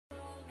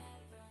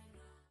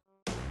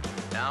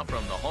now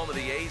from the home of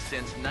the A's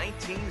since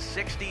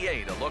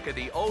 1968. A look at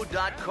the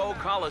O.Co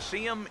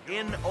Coliseum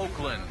in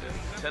Oakland.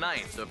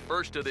 Tonight, the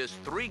first of this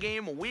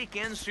three-game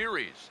weekend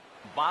series.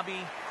 Bobby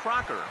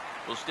Crocker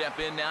will step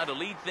in now to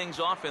lead things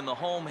off in the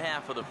home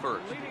half of the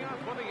first. Leading off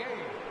for the A's,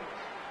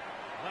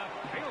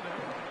 the fielder.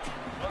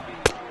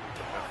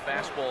 A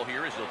fastball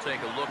here as he'll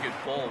take a look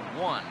at ball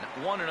one,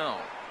 1-0.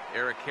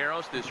 Eric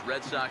Karros, this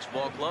Red Sox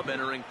ball club,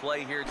 entering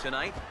play here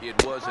tonight.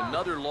 It was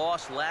another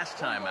loss last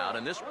time out,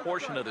 and this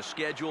portion of the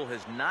schedule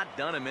has not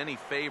done him any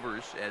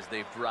favors as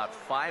they've dropped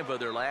 5 of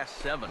their last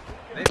 7.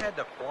 They've had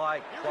to fly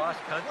cross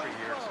country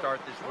here to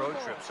start this road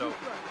trip, so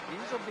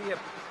these will be a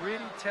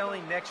pretty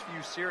telling next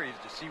few series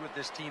to see what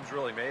this team's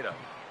really made of.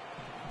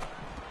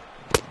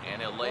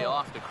 And he'll lay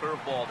off the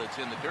curveball that's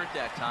in the dirt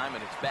that time,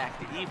 and it's back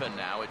to even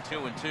now at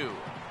 2-2.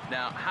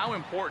 Now, how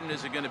important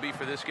is it going to be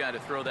for this guy to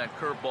throw that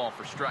curveball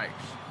for strikes?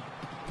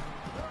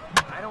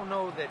 I don't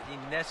know that he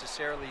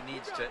necessarily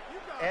needs to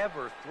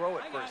ever throw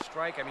it for a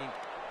strike. I mean,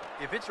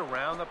 if it's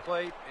around the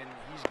plate and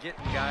he's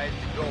getting guys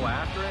to go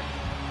after it,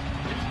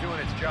 it's doing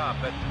its job.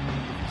 But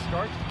if he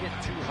starts to get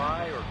too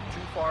high or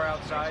too far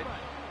outside,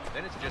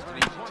 then it's just an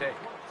easy take.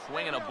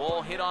 Swinging a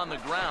ball hit on the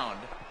ground,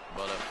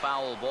 but a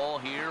foul ball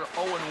here,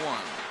 0-1.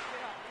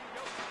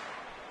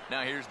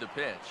 Now here's the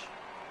pitch.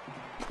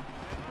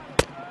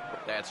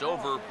 That's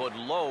over, but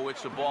low.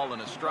 It's a ball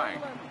and a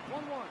strike.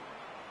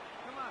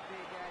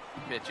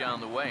 Pitch on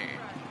the way.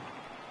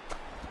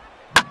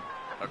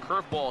 A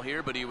curveball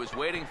here, but he was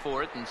waiting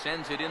for it and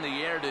sends it in the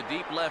air to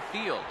deep left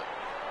field.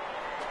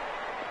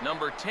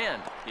 Number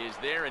 10 is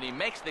there, and he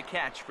makes the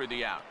catch for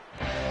the out.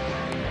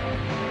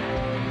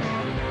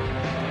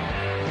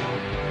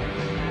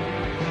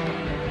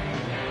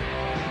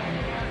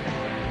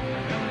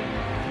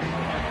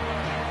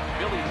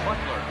 Billy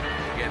Butler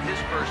will get his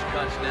first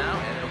cuts now,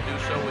 and he'll do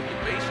so with the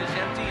bases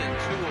empty and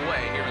 2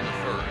 away here in the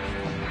first.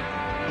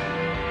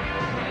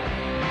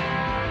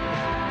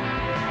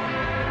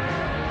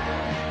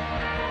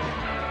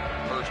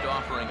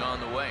 Offering on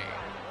the way.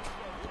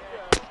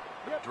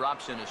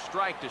 Drops in a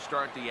strike to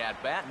start the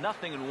at-bat.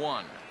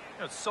 0-1.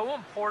 It's so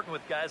important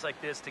with guys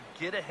like this to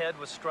get ahead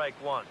with strike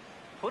one.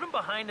 Put them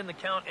behind in the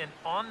count and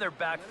on their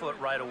back foot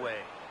right away.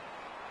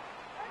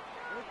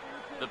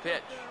 The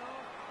pitch.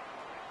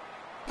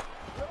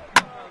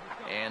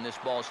 And this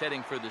ball's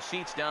heading for the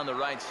seats down the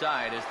right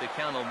side as the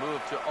count will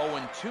move to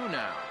 0-2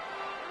 now.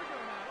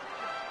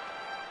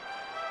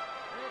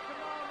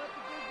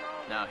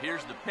 Now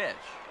here's the pitch.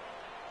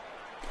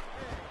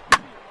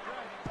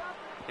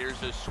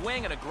 Here's a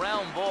swing and a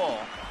ground ball,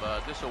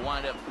 but this will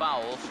wind up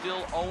foul.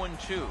 Still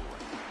 0-2.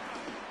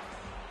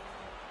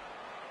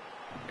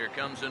 Here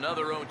comes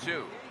another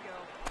 0-2.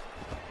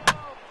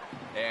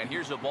 And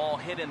here's a ball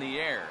hit in the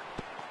air.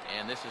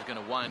 And this is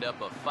going to wind up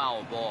a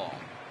foul ball.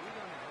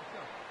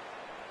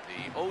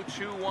 The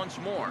 0-2 once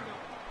more.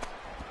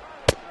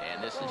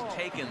 And this is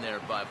taken there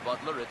by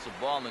Butler. It's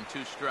a ball and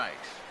 2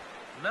 strikes.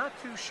 Not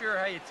too sure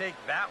how you take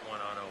that one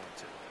on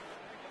 0-2.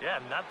 Yeah,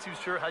 I'm not too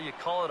sure how you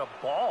call it a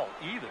ball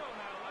either.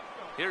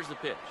 Here's the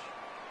pitch.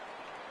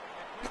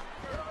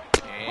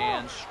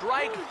 And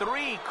strike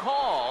 3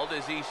 called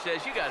as he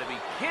says, you got to be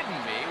kidding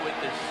me, with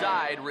the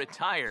side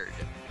retired.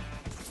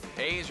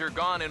 A's are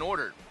gone in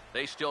order.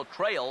 They still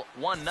trail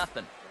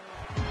 1-0.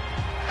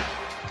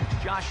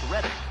 Josh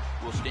Reddick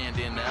will stand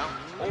in now.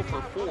 0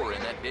 for 4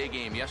 in that day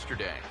game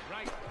yesterday.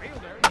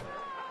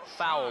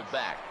 Foul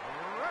back.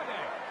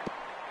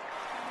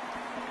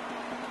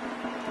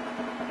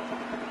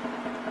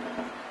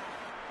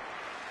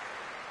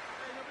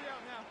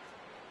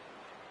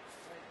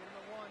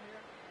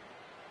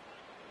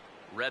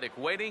 Reddick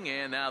waiting,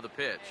 and now the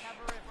pitch.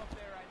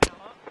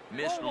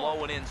 Missed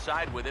low and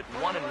inside with it.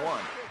 1-1.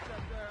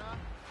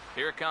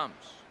 Here it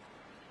comes.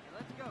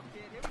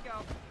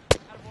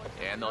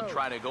 And they'll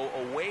try to go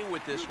away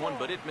with this one,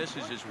 but it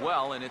misses as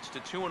well, and it's to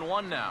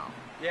 2-1 now.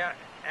 Yeah,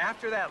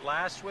 after that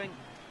last swing,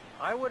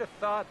 I would have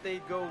thought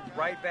they'd go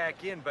right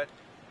back in, but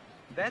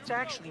that's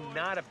actually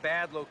not a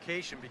bad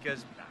location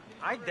because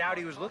I doubt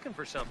he was looking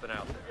for something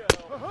out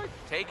there.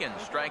 Taken,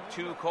 strike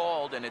 2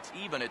 called, and it's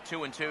even at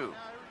 2-2.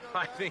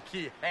 I think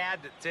he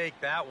had to take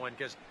that one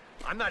because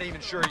I'm not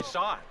even sure he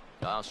saw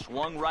it.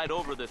 Swung right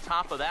over the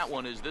top of that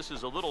one as this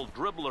is a little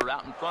dribbler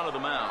out in front of the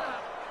mound.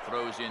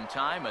 Throws in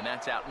time, and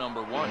that's out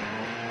number 1.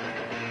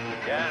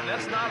 Yeah, and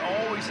that's not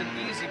always an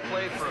easy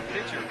play for a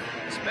pitcher,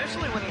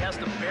 especially when he has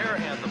to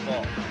barehand the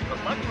ball.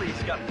 But luckily,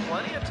 he's got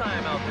plenty of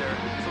time out there,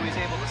 so he's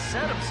able to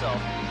set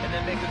himself and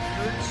then make a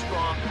good,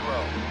 strong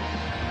throw.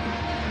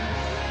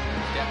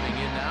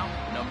 Stepping in now,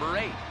 number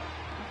 8.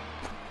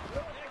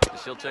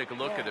 He'll take a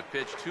look at a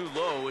pitch too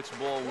low. It's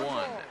ball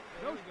 1.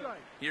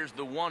 Here's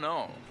the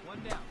 1-0.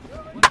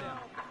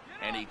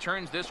 And he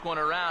turns this one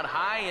around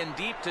high and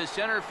deep to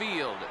center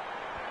field.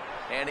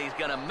 And he's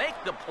going to make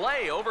the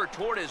play over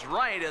toward his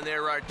right, and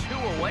there are 2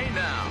 away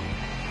now.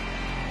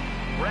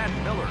 Brad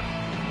Miller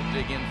will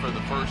dig in for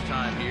the first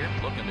time here,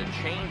 looking to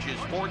change his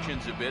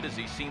fortunes a bit as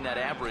he's seen that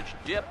average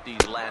dip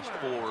these last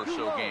 4 or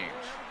so games.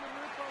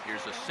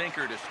 Here's a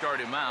sinker to start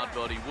him out,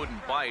 but he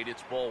wouldn't bite.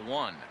 It's ball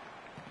 1.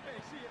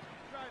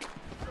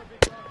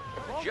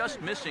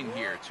 just missing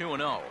here, 2-0.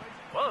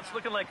 Well, it's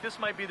looking like this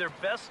might be their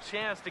best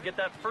chance to get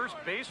that first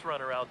base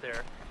runner out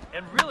there.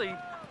 And really,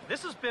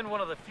 this has been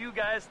one of the few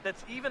guys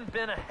that's even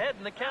been ahead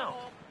in the count.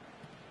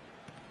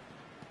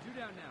 2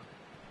 down now.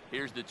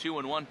 Here's the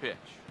 2-1 pitch.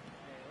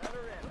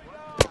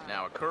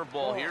 Now a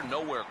curveball here,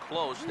 nowhere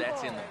close.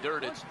 That's in the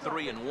dirt. It's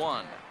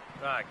 3-1.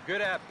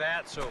 Good at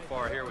bat so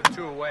far here with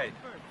 2 away.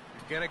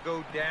 You're going to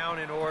go down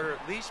in order.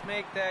 At least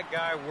make that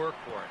guy work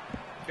for it.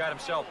 He's got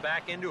himself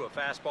back into a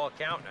fastball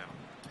count now.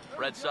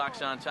 Red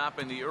Sox on top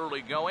in the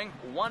early going.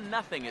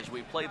 1-0 as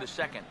we play the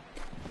second.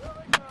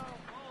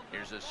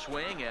 Here's a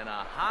swing and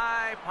a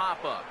high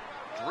pop-up.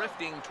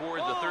 Drifting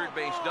toward the third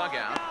base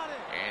dugout.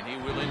 And he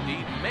will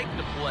indeed make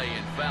the play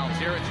in foul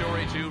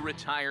territory to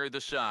retire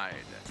the side.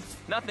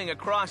 Nothing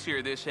across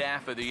here this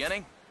half of the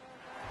inning.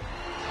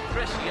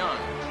 Chris Young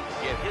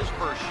get his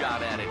first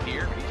shot at it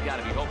here. He's got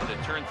to be hoping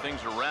to turn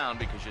things around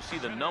because you see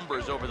the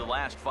numbers over the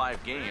last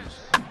 5 games.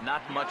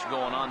 Not much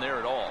going on there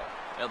at all.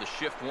 Now the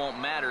shift won't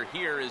matter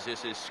here as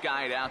this is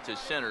skied out to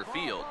center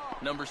field.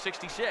 Number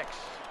 66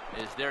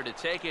 is there to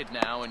take it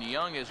now, and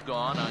Young is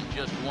gone on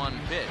just 1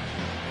 pitch.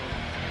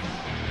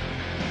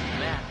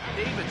 Matt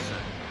Davidson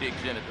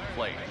digs in at the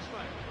plate.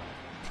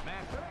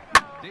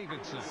 Matt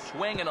Davidson.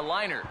 Swing and a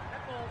liner.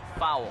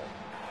 Foul.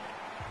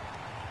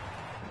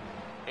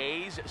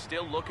 A's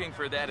still looking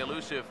for that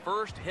elusive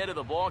first hit of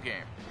the ball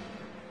game.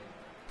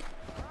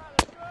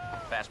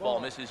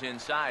 Fastball misses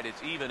inside.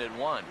 It's even at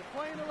 1.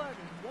 Playing 11,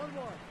 1-1.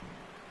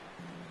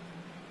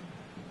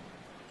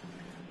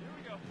 Here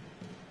we go.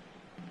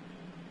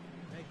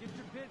 Hey, get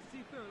your pitch,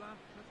 see through, huh?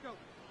 Let's go.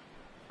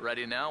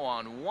 Ready now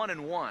on 1-1. Here we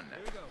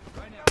go.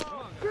 Right now. Come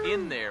on, guys.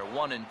 In there,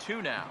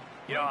 1-2 now.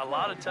 You know, a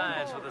lot of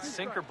times with a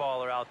sinker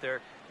baller out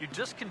there, you're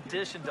just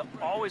conditioned to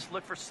always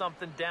look for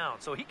something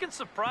down. So he can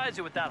surprise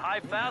you with that high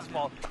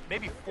fastball,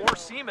 maybe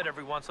 4-seam it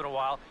every once in a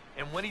while,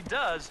 and when he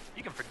does,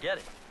 you can forget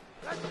it.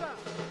 Let's go.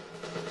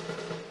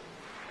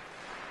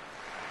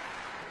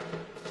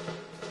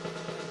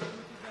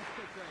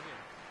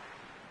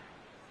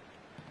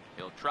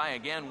 He'll try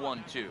again,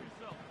 1-2.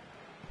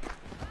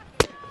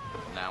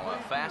 Now a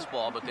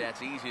fastball, but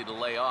that's easy to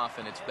lay off,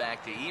 and it's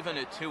back to even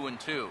at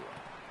 2-2.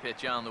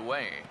 Pitch on the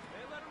way.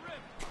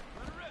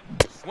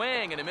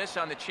 Swing and a miss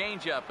on the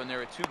changeup, and there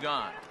are 2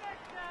 gone.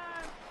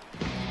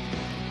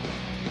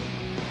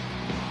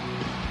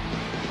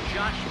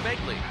 Josh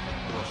Begley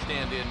will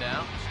stand in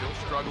now, still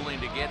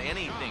struggling to get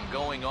anything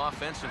going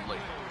offensively.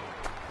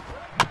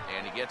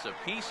 And he gets a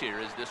piece here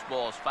as this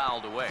ball is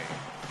fouled away.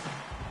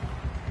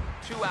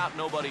 2 out,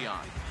 nobody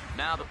on.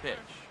 Now the pitch.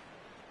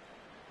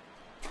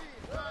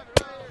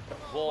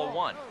 Ball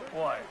 1.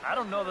 Boy, I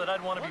don't know that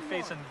I'd want to be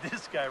facing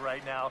this guy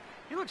right now.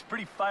 He looks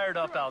pretty fired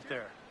up out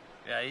there.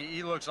 Yeah,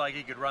 he looks like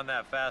he could run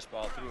that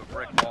fastball through a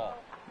brick wall.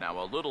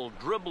 Now a little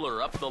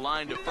dribbler up the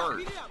line to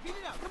first. Beat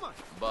it out, come on.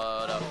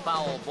 But a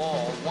foul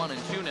ball,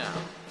 1-2 now.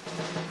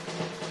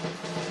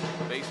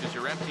 Bases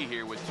are empty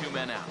here with 2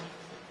 men out.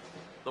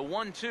 The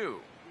 1-2.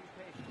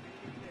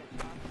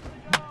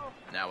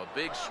 Now a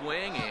big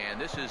swing, and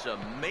this is a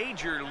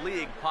major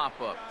league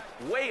pop-up.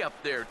 Way up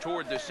there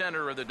toward the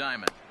center of the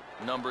diamond.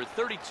 Number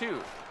 32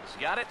 has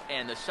got it,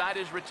 and the side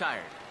is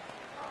retired.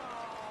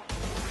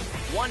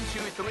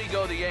 1-2-3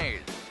 go the A's.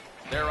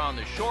 They're on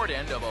the short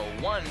end of a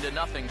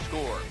 1-0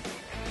 score.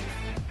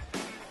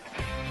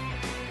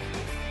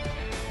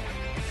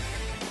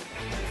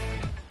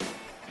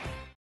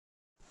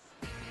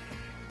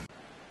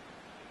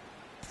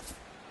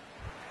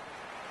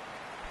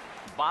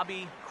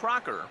 Bobby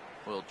Crocker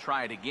will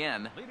try it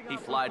again. He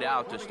flied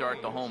out to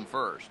start the home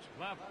first.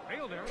 Left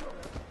fielder,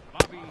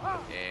 Bobby.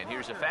 And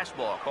here's a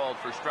fastball called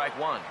for strike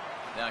 1.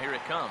 Now here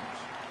it comes.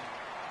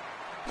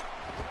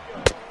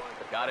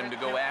 Got him to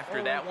go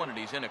after that one, and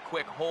he's in a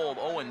quick hold,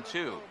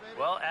 0-2.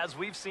 Well, as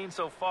we've seen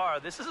so far,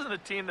 this isn't a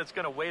team that's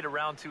going to wait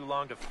around too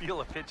long to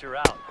feel a pitcher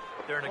out.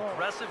 They're an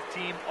aggressive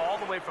team all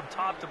the way from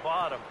top to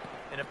bottom.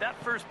 And if that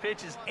first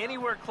pitch is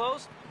anywhere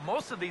close,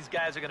 most of these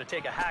guys are going to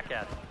take a hack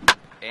at it.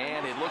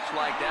 And it looks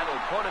like that'll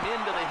put him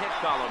into the hit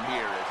column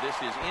here as this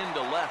is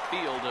into left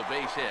field, a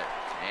base hit.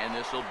 And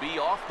this will be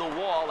off the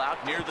wall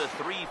out near the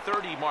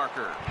 330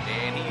 marker.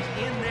 And he's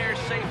in there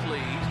safely.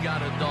 He's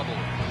got a double.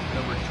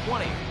 Number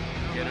 20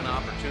 get an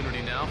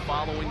opportunity now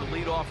following the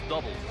leadoff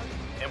double.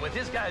 And with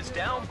his guys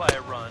down by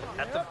a run,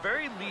 at the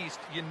very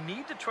least, you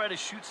need to try to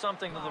shoot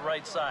something to the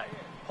right side.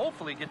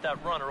 Hopefully get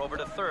that runner over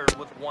to third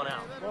with 1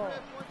 out.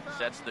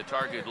 Sets the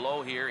target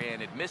low here,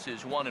 and it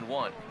misses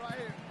 1-1.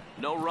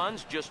 No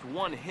runs, just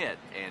 1 hit,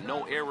 and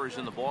no errors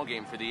in the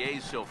ballgame for the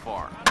A's so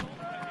far.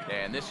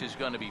 And this is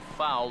going to be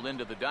fouled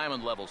into the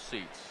diamond level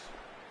seats.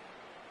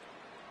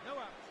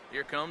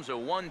 Here comes a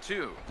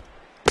 1-2.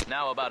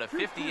 Now about a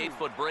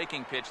 58-foot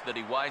breaking pitch that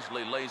he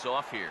wisely lays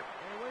off here.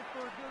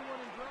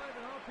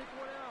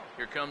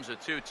 Here comes a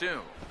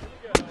 2-2.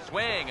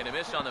 Swing and a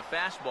miss on the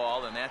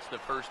fastball, and that's the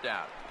first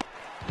out.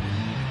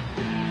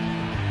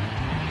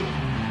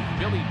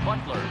 Billy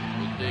Butler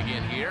will dig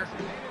in here.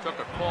 Took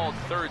a called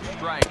third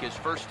strike his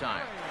first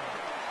time.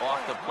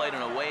 Off the plate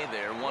and away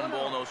there. 1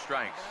 ball, no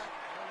strikes.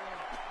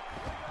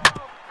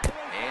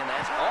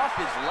 That's off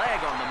his leg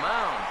on the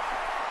mound.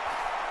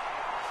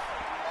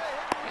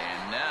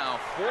 And now,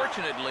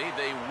 fortunately,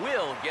 they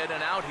will get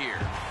an out here.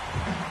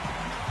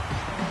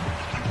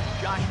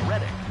 Josh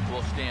Reddick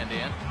will stand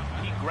in.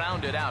 He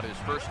grounded out his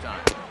first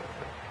time.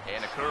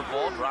 And a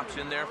curveball drops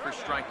in there for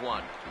strike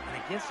one.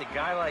 And against a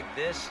guy like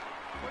this,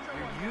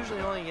 you're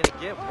usually only going to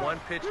get one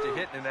pitch to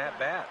hit in that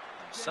bat.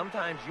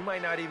 Sometimes you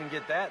might not even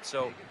get that,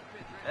 so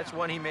that's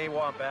one he may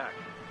want back.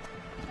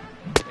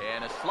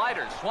 And a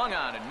slider swung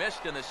on and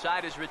missed, and the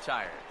side is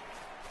retired.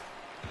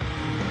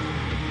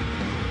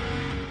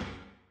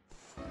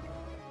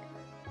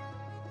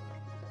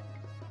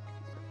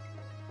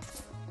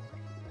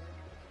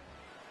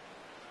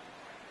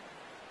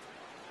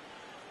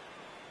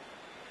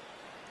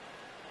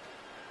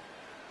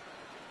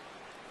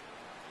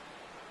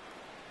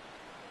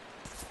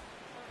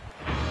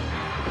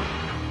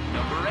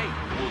 Number 8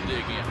 will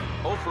dig in.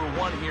 0 for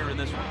 1 here in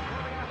this one.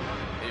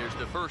 Here's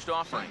the first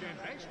offering.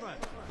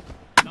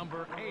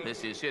 Number 8.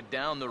 This is hit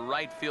down the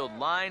right field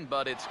line,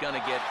 but it's going to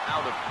get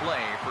out of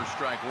play for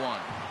strike one.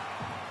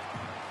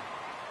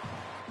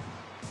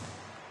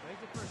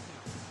 Take the first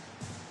down.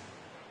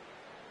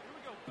 Here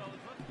we go, fellas.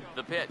 Let's go.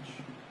 The pitch.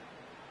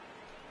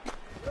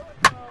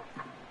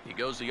 He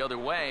goes the other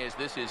way as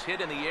this is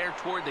hit in the air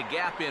toward the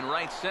gap in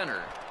right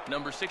center.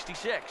 Number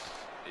 66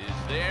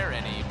 is there,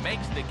 and he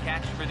makes the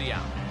catch for the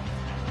out.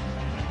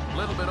 A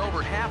little bit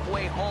over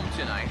halfway home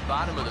tonight,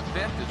 bottom of the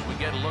 5th, as we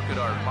get a look at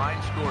our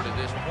line score to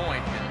this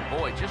point. And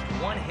boy, just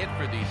one hit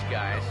for these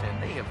guys,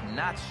 and they have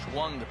not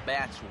swung the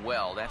bats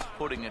well. That's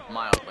putting it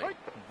mildly.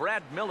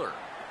 Brad Miller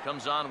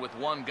comes on with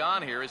one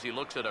gone here as he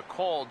looks at a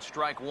called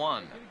strike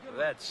one.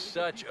 That's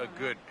such a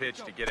good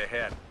pitch to get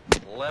ahead.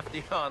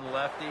 Lefty on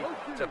lefty.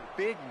 It's a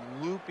big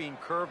looping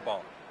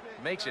curveball.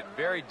 Makes it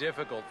very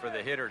difficult for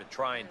the hitter to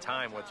try and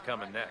time what's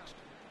coming next.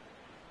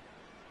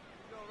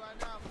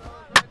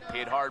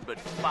 Hit hard but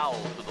foul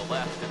to the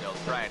left, and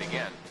they'll try it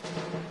again.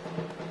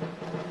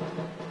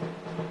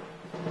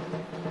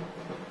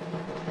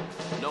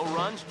 No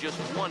runs, just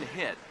one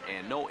hit,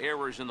 and no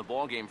errors in the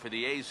ballgame for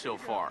the A's so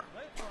far.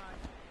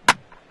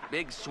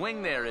 Big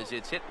swing there as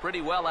it's hit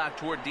pretty well out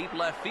toward deep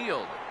left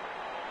field.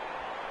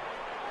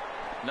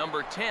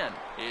 Number 10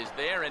 is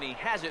there, and he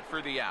has it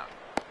for the out.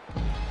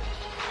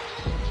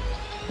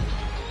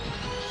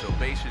 So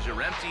bases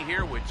are empty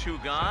here with 2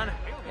 gone,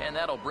 and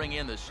that'll bring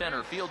in the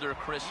center fielder,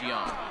 Chris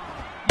Young.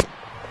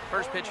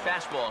 First pitch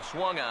fastball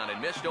swung on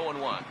and missed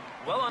 0-1.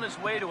 Well on his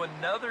way to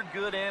another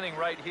good inning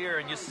right here,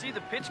 and you see the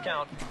pitch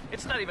count.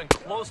 It's not even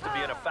close to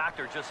being a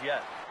factor just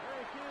yet.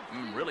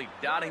 Really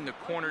dotting the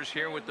corners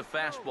here with the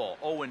fastball.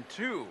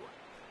 0-2.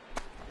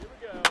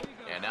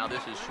 And now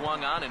this is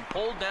swung on and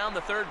pulled down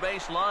the third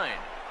base line.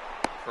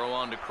 Throw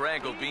on to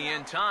Craig will be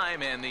in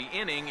time, and the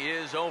inning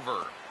is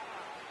over.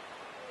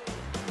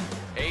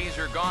 A's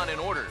are gone in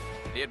order.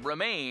 It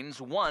remains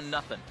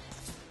 1-0.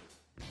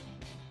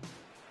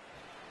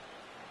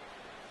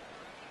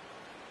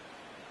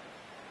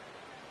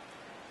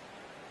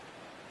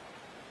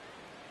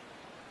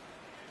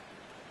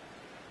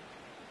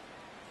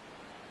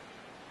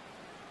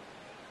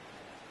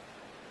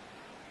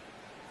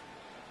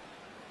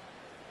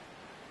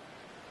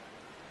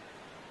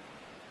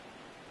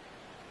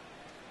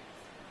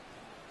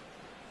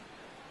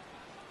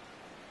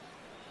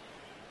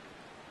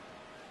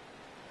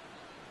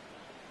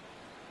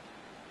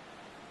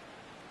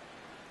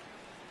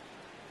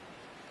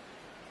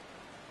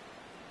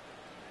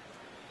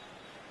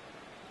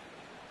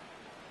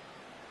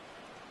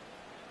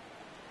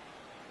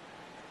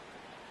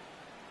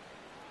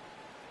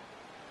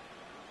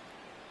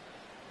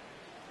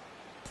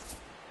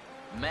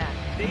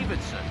 Matt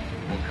Davidson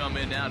will come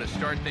in now to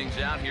start things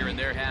out here in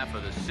their half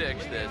of the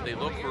 6th as they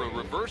look for a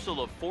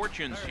reversal of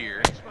fortunes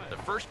here. The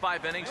first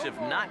 5 innings have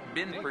not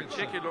been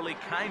particularly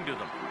kind to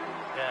them.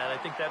 Yeah, and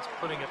I think that's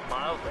putting it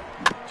mildly.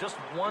 Just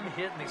one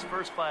hit in these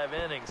first 5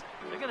 innings.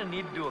 They're going to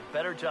need to do a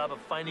better job of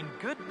finding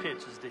good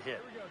pitches to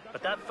hit.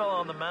 But that fella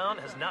on the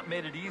mound has not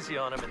made it easy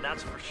on him, and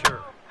that's for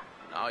sure.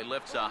 Now he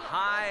lifts a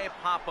high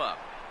pop-up,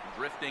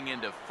 drifting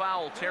into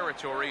foul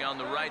territory on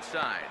the right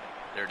side.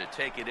 There to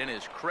take it in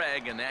is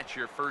Craig, and that's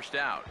your first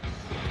out.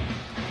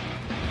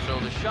 So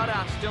the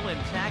shutout still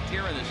intact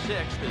here in the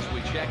 6th as we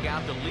check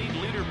out the league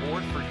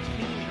leaderboard for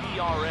team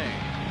ERA.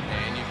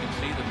 And you can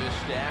see that this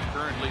staff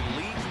currently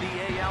leads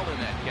the AL in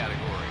that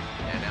category.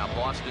 And now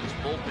Boston's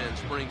bullpen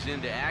springs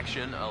into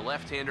action. A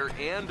left-hander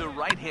and a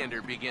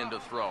right-hander begin to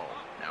throw.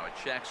 Now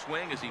a check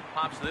swing as he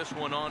pops this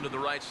one onto the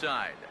right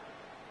side.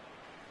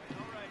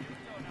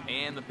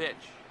 And the pitch.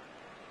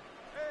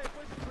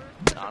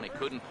 He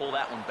couldn't pull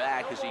that one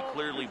back as he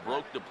clearly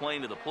broke the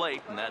plane to the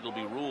plate, and that'll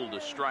be ruled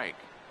a strike.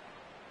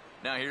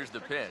 Now here's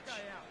the pitch.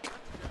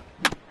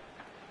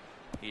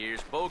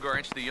 Here's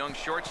Bogarts, the young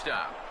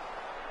shortstop.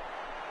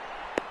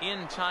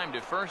 In time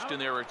to first, and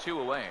there are 2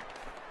 away.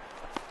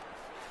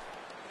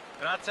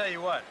 And I'll tell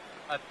you what,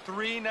 a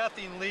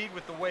 3-0 lead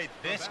with the way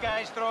this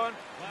guy's throwing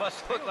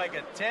must look like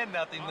a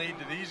 10-0 lead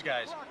to these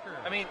guys.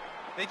 I mean,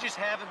 they just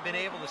haven't been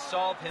able to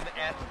solve him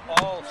at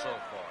all so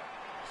far.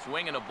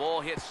 Swinging a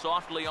ball hit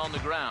softly on the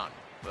ground.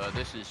 But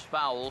this is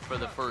foul for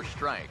the first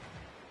strike.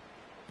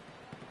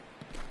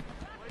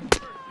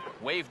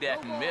 Waved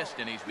at and missed,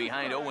 and he's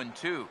behind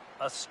 0-2.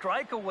 A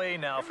strike away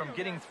now from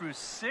getting through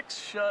 6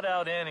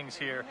 shutout innings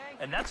here,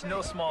 and that's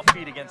no small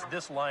feat against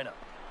this lineup.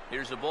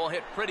 Here's a ball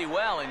hit pretty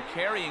well and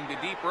carrying to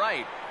deep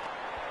right.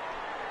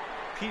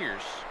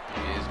 Pierce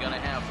is going to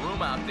have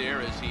room out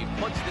there as he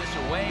puts this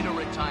away to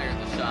retire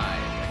the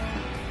side.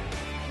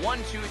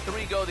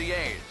 1-2-3 go the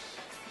A's.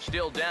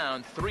 Still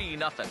down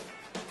 3-0.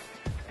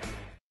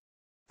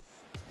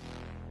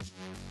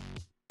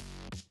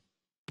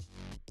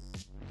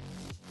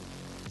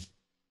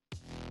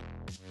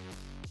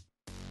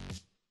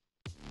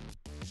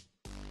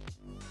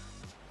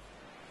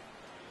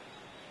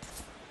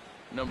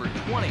 Number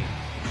 20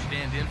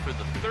 stand in for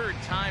the 3rd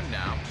time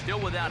now, still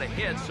without a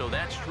hit, so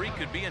that streak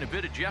could be in a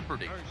bit of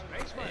jeopardy.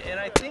 And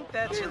I think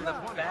that's in the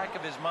back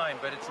of his mind,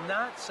 but it's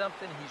not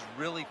something he's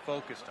really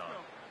focused on.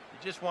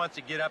 He just wants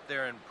to get up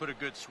there and put a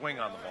good swing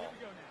on the ball.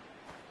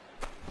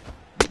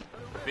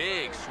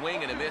 Big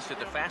swing and a miss at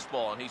the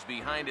fastball, and he's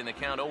behind in the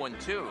count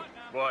 0-2.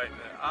 Boy,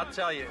 I'll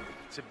tell you,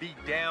 to be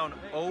down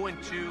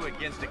 0-2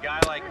 against a guy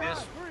like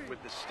this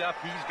with the stuff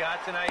he's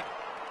got tonight,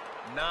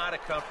 not a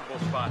comfortable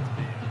spot to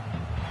be in.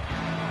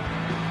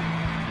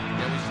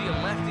 And we see a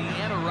lefty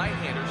and a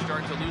right-hander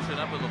start to loosen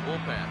up in the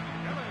bullpen.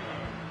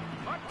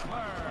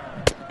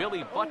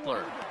 Billy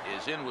Butler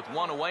is in with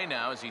 1 away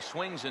now as he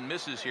swings and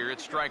misses here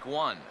at strike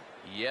 1.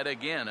 Yet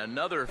again,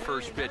 another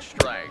first pitch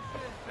strike.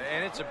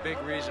 And it's a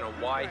big reason of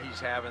why he's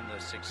having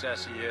the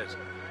success he is.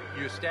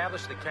 You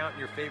establish the count in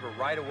your favor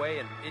right away,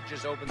 and it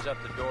just opens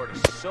up the door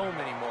to so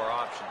many more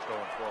options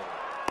going forward.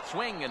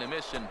 Swing and a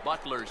miss, and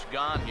Butler's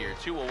gone here.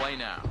 2 away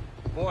now.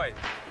 Boy,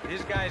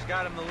 his guy's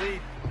got him the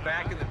lead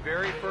back in the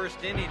very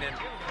first inning, and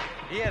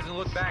he hasn't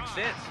looked back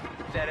since.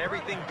 He's had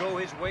everything go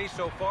his way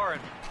so far,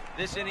 and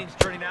this inning's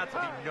turning out to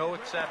be no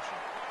exception.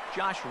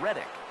 Josh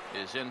Reddick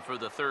is in for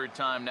the 3rd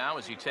time now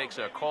as he takes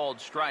a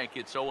called strike.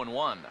 It's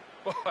 0-1.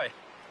 Boy,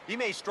 he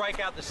may strike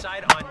out the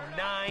side on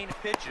 9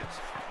 pitches.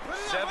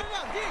 7.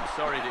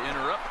 Sorry to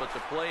interrupt, but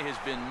the play has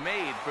been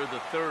made for the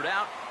 3rd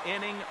out.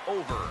 Inning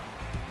over.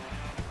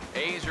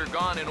 A's are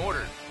gone in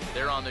order.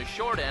 They're on the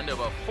short end of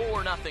a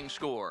 4-0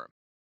 score.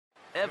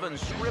 Evan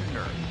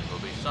Scribner will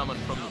be summoned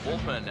from the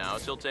bullpen now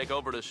as he'll take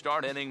over to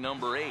start inning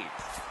number 8.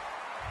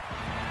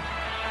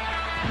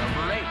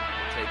 Number 8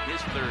 will take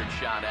his 3rd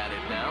shot at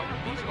it now.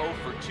 He's 0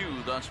 for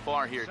 2 thus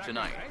far here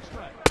tonight.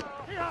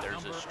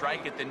 There's a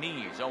strike at the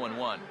knees,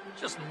 0-1.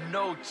 Just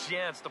no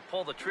chance to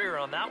pull the trigger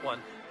on that one.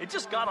 It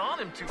just got on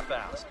him too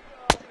fast.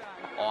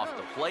 Off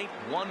the plate,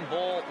 1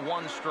 ball,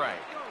 1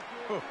 strike.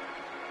 Whew.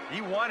 He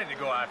wanted to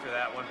go after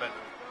that one, but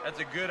that's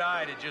a good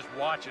eye to just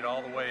watch it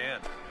all the way in.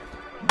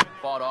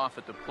 Fought off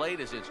at the plate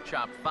as it's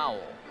chopped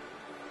foul.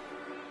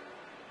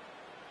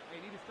 Hey,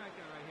 need a strike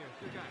there right here.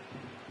 Good guy.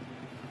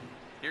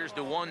 Here's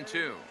the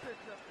 1-2.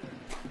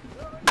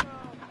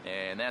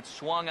 And that's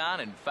swung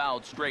on and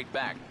fouled straight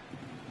back.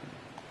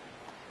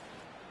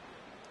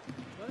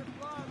 Let it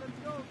fly. Let's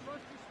go. Crush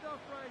your stuff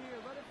right here.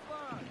 Let it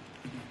fly.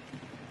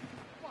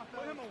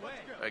 Put him away.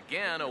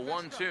 Again, a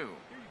 1-2.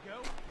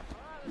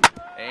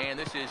 And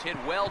this is hit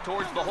well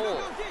towards the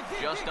hole.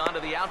 Just onto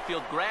the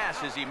outfield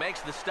grass as he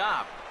makes the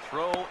stop.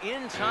 Throw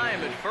in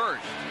time at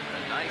first.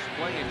 A nice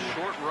play in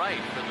short right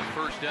for the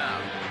 1st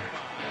out.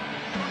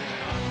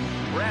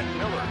 Brad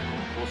Miller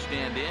will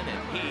stand in,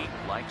 and he,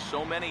 like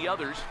so many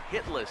others,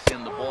 hitless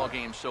in the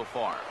ballgame so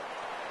far.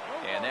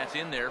 And that's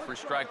in there for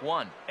strike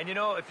 1. And you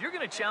know, if you're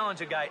going to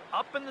challenge a guy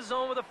up in the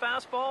zone with a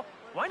fastball,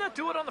 why not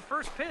do it on the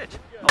first pitch?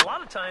 A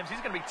lot of times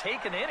he's going to be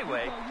taken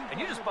anyway, and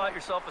you just bought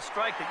yourself a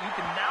strike that you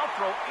can now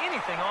throw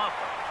anything off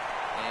of.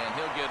 And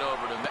he'll get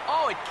over to...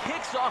 Oh, it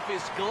kicks off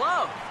his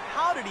glove.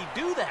 How did he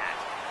do that?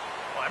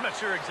 Well, I'm not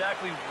sure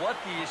exactly what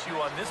the issue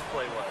on this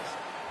play was.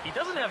 He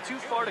doesn't have too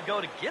far to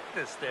go to get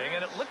this thing,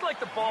 and it looked like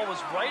the ball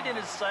was right in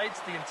his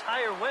sights the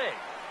entire way,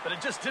 but it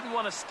just didn't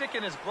want to stick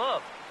in his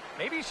glove.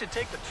 Maybe he should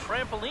take the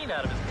trampoline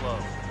out of his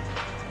glove.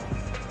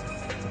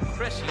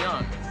 Chris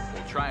Young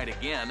will try it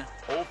again.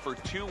 0 for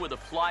 2 with a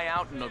fly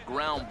out and a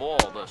ground ball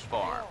thus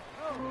far.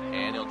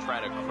 And he'll try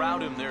to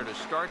crowd him there to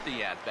start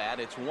the at-bat.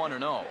 It's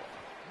 1-0.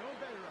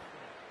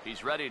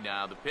 He's ready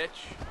now, the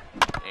pitch.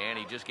 And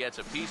he just gets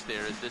a piece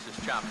there as this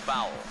is chopped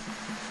foul.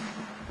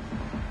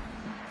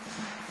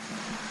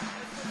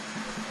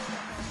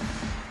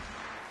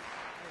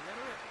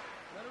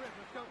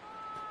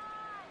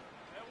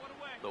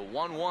 The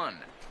 1-1.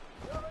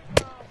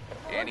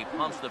 And he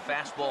pumps the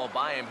fastball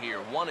by him here.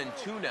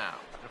 1-2 now.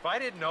 If I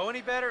didn't know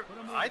any better,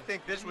 I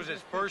think this was his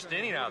first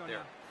inning out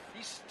there.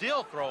 He's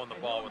still throwing the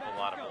ball with a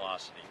lot of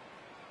velocity.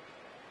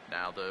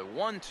 Now the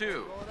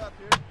 1-2.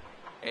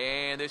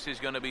 And this is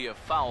going to be a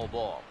foul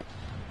ball.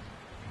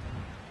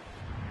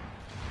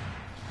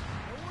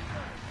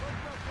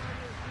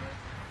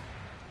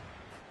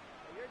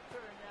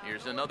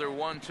 Here's another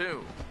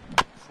 1-2.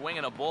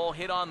 Swinging a ball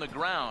hit on the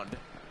ground.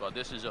 But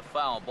this is a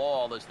foul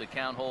ball as the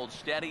count holds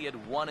steady at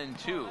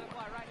 1-2.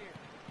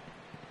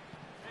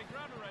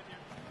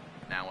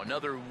 Now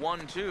another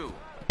 1-2.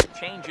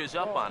 changes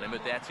up on him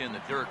if that's in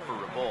the dirt for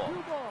a ball. 2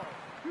 ball,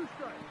 2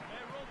 strikes.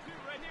 Hey, roll 2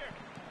 right here.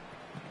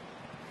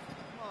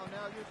 Come on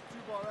now, get 2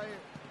 ball right here.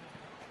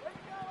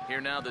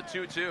 Here now the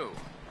 2-2.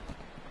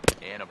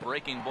 And a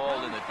breaking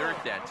ball in the dirt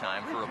that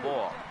time for a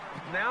ball.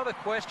 Now the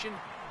question,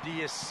 do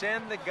you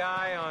send the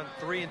guy on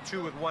 3 and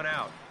 2 with 1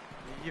 out?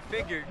 You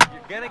figure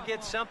you're going to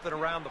get something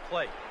around the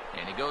plate.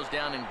 And he goes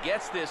down and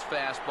gets this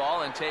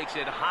fastball and takes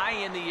it high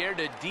in the air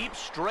to deep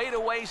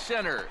straightaway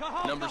center.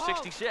 Number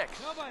 66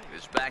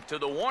 is back to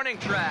the warning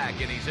track,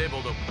 and he's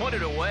able to put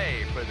it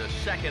away for the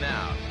 2nd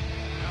out.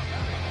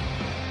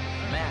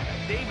 Matt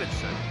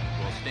Davidson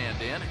will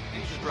stand in.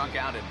 He struck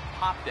out and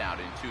popped out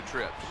in 2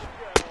 trips.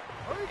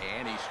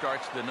 And he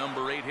starts the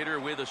number 8 hitter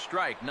with a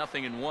strike,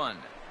 0-1.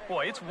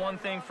 Boy, it's one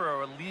thing for a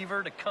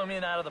reliever to come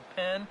in out of the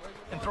pen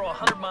and throw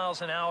 100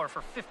 miles an hour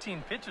for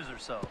 15 pitches or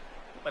so.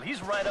 But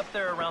he's right up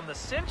there around the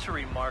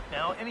century mark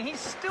now, and he's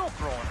still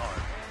throwing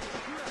hard.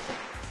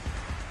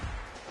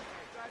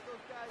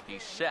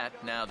 He's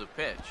set, now the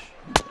pitch.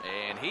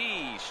 And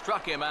he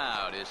struck him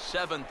out, his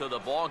 7th of the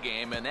ball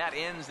game, and that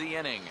ends the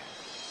inning.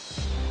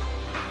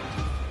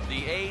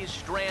 The A's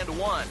strand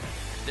 1.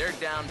 They're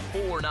down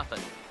 4-0.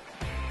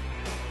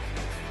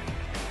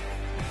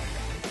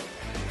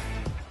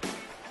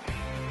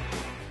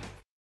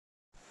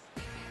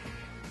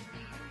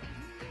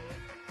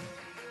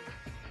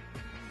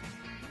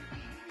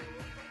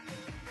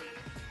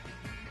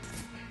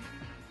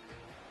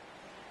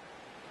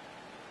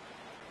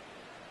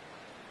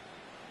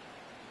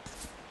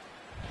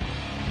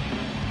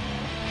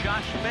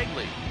 Josh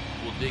Begley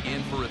will dig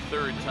in for a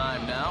 3rd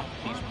time now.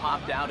 He's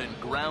popped out and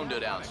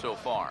grounded out so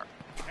far.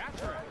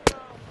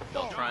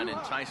 They'll try and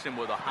entice him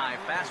with a high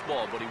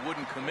fastball, but he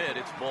wouldn't commit.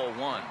 It's ball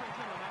 1.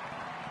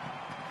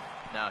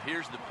 Now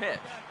here's the pitch.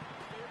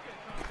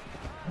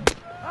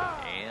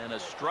 And a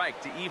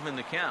strike to even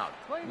the count.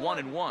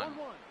 1-1.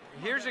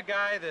 Here's a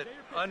guy that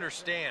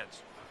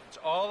understands. It's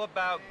all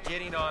about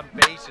getting on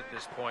base at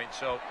this point,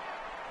 so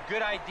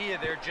good idea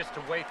there just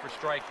to wait for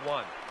strike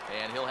 1.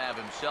 And he'll have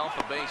himself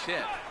a base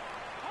hit.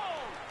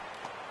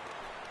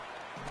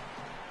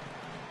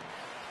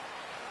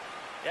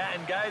 Yeah,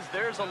 and guys,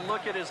 there's a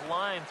look at his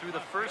line through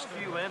the first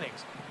few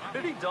innings.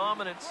 Pretty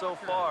dominant so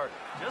far.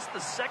 Just the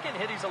 2nd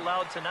hit he's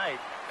allowed tonight,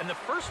 and the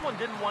first one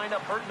didn't wind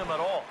up hurting him at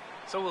all.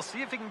 So we'll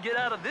see if he can get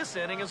out of this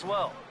inning as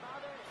well.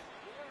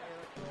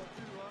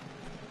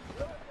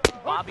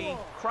 Bobby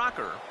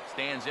Crocker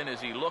stands in as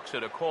he looks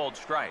at a called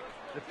strike.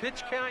 The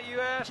pitch count, you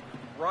ask,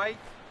 right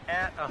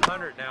at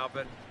 100 now,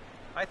 but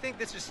I think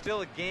this is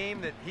still a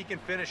game that he can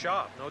finish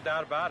off, no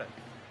doubt about it.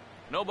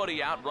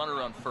 Nobody out, runner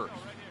on first.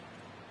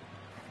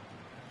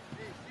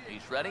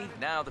 He's ready,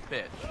 now the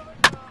pitch.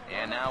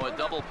 And now a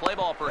double play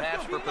ball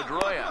perhaps for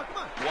Pedroia.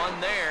 One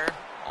there,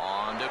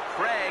 on to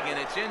Craig, and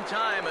it's in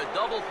time, a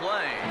double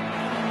play.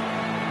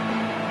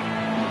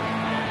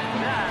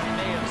 That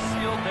may have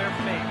sealed their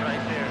fate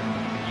right there.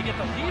 You get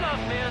the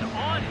leadoff man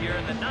on here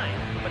in the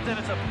 9th, but then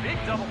it's a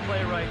big double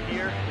play right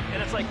here,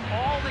 and it's like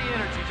all the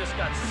energy just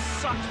got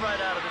sucked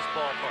right out of this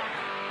ballpark.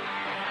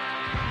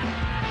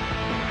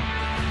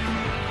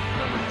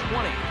 Number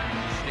 20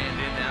 stand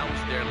in now.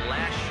 It's their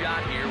last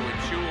shot here with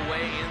 2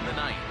 away in the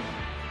 9th.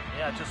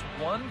 Yeah, just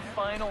one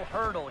final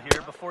hurdle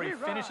here before he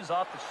finishes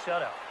off the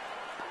shutout.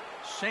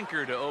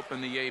 Sinker to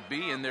open the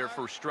AB in there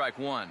for strike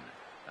 1.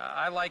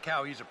 I like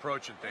how he's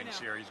approaching things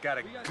here. He's got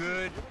a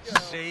good,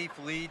 safe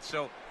lead,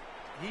 so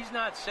he's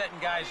not setting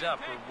guys up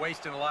or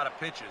wasting a lot of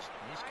pitches.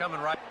 He's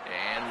coming right.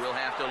 And we'll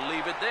have to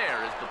leave it there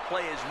as the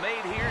play is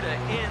made here to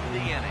end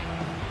the inning.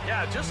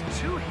 Yeah, just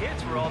 2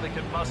 hits were all they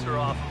could muster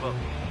off of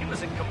him. He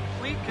was in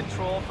complete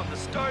control from the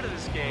start of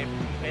this game,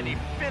 and he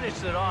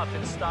finished it off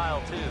in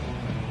style, too.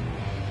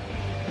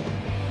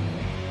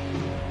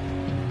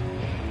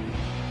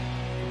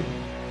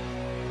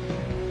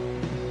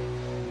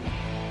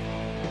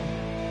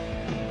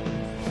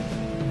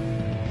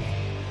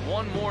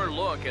 One more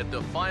look at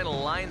the final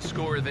line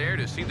score there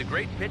to see the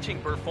great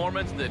pitching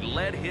performance that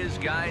led his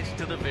guys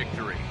to the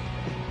victory.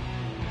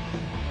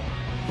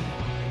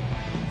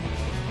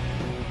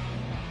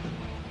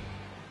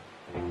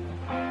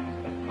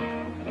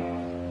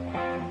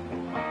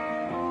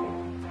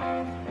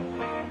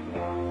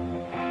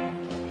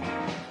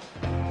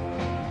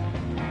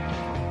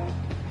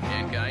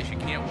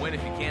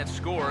 If you can't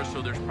score,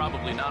 so there's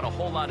probably not a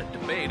whole lot of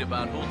debate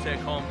about who'll take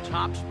home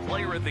top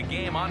player of the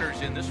game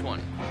honors in this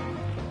one.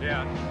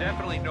 Yeah,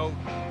 definitely no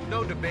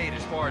debate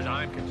as far as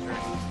I'm concerned.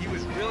 He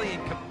was really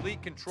in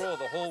complete control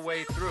the whole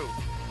way through.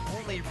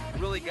 Only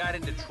really got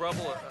into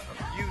trouble a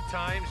few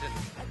times, and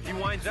he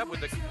winds up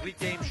with a complete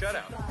game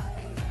shutout.